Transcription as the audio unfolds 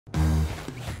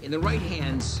In the right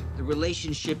hands, the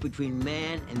relationship between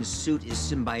man and suit is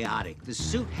symbiotic. The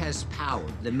suit has power.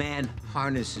 The man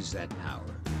harnesses that power.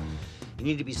 You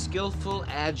need to be skillful,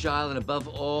 agile, and above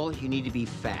all, you need to be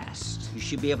fast. You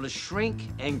should be able to shrink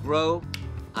and grow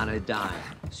on a dime,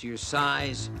 so your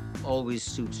size always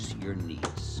suits your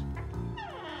needs.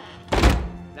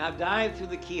 Now dive through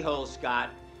the keyhole,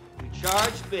 Scott. You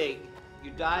charge big,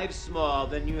 you dive small,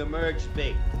 then you emerge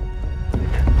big.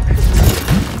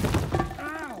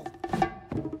 Ow!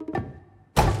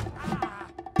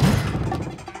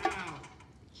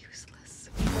 Useless.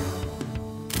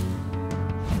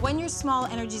 When you're small,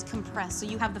 energy's compressed, so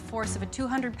you have the force of a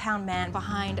 200-pound man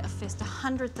behind a fist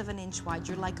 1/100th of an inch wide.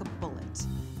 You're like a bullet.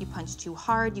 You punch too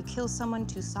hard, you kill someone.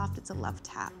 Too soft, it's a love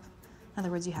tap. In other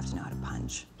words, you have to know how to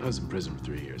punch. I was in prison for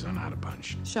 3 years. I know how to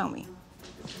punch. Show me.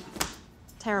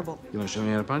 Terrible. You want to show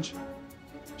me how to punch?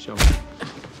 Show me.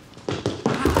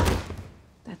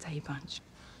 That's how you punch.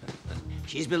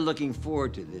 She's been looking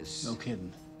forward to this. No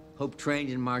kidding. Hope trained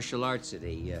in martial arts at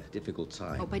a difficult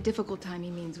time. Oh, by difficult time, he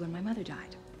means when my mother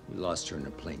died. We lost her in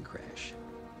a plane crash.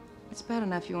 It's bad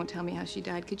enough you won't tell me how she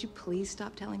died. Could you please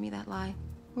stop telling me that lie?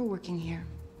 We're working here.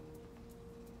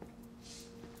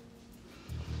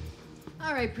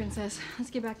 All right, princess,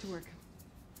 let's get back to work.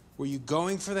 Were you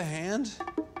going for the hand?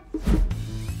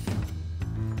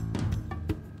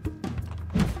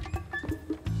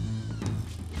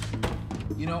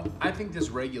 You know, I think this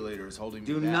regulator is holding me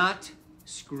Do back. not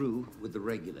screw with the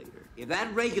regulator. If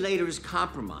that regulator is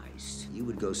compromised, you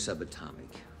would go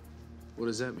subatomic. What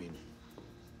does that mean?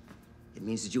 It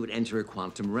means that you would enter a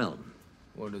quantum realm.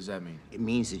 What does that mean? It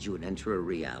means that you would enter a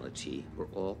reality where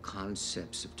all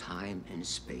concepts of time and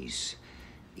space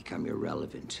become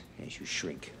irrelevant as you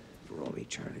shrink for all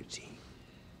eternity.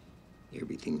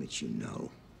 Everything that you know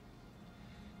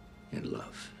and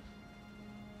love,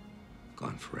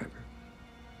 gone forever.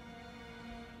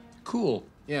 Cool.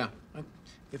 Yeah.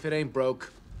 If it ain't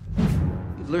broke.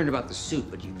 You've learned about the suit,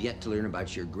 but you've yet to learn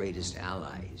about your greatest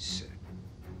allies.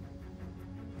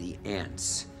 The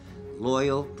ants.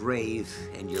 Loyal, brave,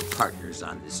 and your partners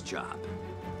on this job.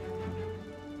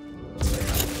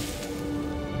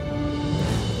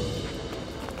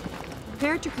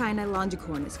 Paratrichina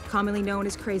longicornis, commonly known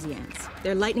as crazy ants.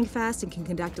 They're lightning fast and can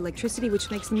conduct electricity, which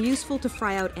makes them useful to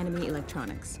fry out enemy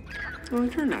electronics. Oh,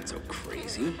 you're not so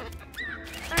crazy.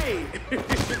 Hey!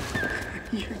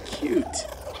 You're cute.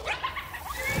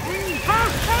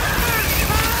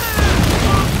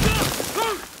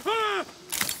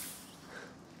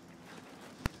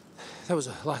 That was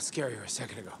a lot scarier a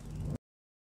second ago.